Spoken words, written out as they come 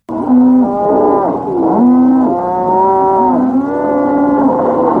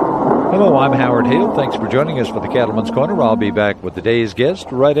Hale. Thanks for joining us for the Cattleman's Corner. I'll be back with the day's guest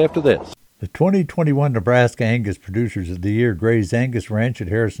right after this. The 2021 Nebraska Angus Producers of the Year Gray's Angus Ranch at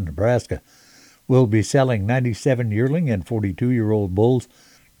Harrison, Nebraska will be selling 97 yearling and 42-year-old bulls,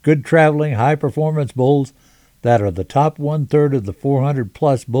 good traveling, high-performance bulls that are the top one-third of the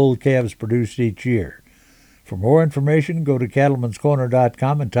 400-plus bull calves produced each year. For more information, go to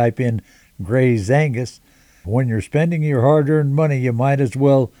cattleman'scorner.com and type in Gray's Angus. When you're spending your hard-earned money, you might as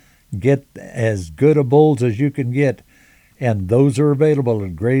well get as good a bulls as you can get, and those are available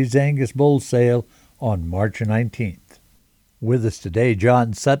at Gray's Angus Bull Sale on March 19th. With us today,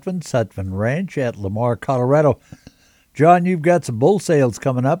 John Sutphin, Sutphin Ranch at Lamar, Colorado. John, you've got some bull sales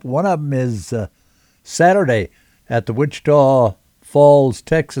coming up. One of them is Saturday at the Wichita Falls,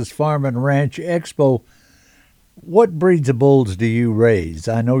 Texas Farm and Ranch Expo. What breeds of bulls do you raise?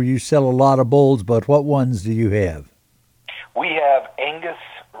 I know you sell a lot of bulls, but what ones do you have? We have Angus,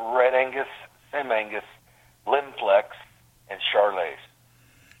 Red Angus, Sim Angus, Limflex, and Charolais.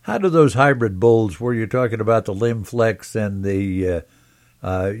 How do those hybrid bulls, where you're talking about the Limflex and the,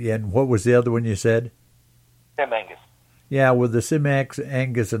 and what was the other one you said? Sim Angus. Yeah, with the Sim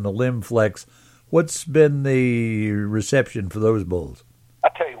Angus and the Limflex, what's been the reception for those bulls? I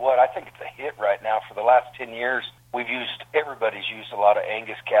tell you what, I think it's a hit right now. For the last 10 years, everybody's used a lot of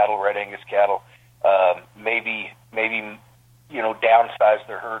Angus cattle, Red Angus cattle, maybe downsize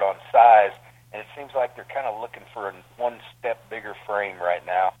their herd on size, and it seems like they're kind of looking for a one step bigger frame right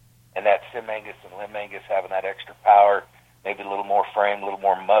now. And that Sim Angus and Lim Angus having that extra power, maybe a little more frame, a little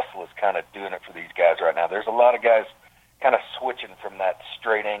more muscle is kind of doing it for these guys right now. There's a lot of guys kind of switching from that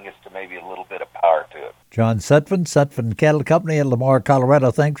straight Angus to maybe a little bit of power to it. John Sutphin, Sutphin Cattle Company at Lamar,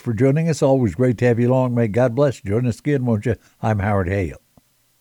 Colorado. Thanks for joining us. Always great to have you along. May God bless you. Join us again, won't you? I'm Howard Hale.